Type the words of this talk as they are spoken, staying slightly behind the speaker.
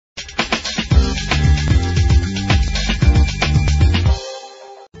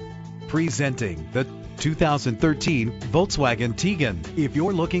Presenting the 2013 Volkswagen Tiguan. If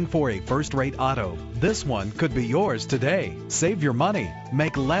you're looking for a first-rate auto, this one could be yours today. Save your money.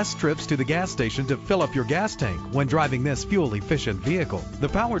 Make less trips to the gas station to fill up your gas tank when driving this fuel-efficient vehicle. The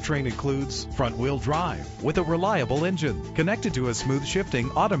powertrain includes front-wheel drive with a reliable engine connected to a smooth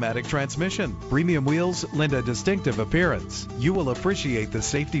shifting automatic transmission. Premium wheels lend a distinctive appearance. You will appreciate the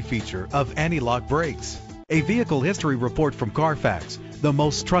safety feature of anti-lock brakes. A vehicle history report from Carfax, the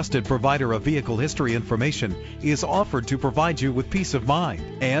most trusted provider of vehicle history information, is offered to provide you with peace of mind.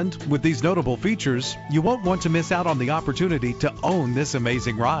 And with these notable features, you won't want to miss out on the opportunity to own this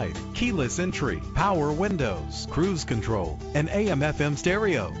amazing ride. Keyless entry, power windows, cruise control, an AM/FM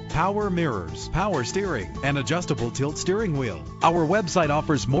stereo, power mirrors, power steering, and adjustable tilt steering wheel. Our website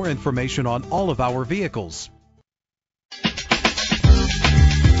offers more information on all of our vehicles.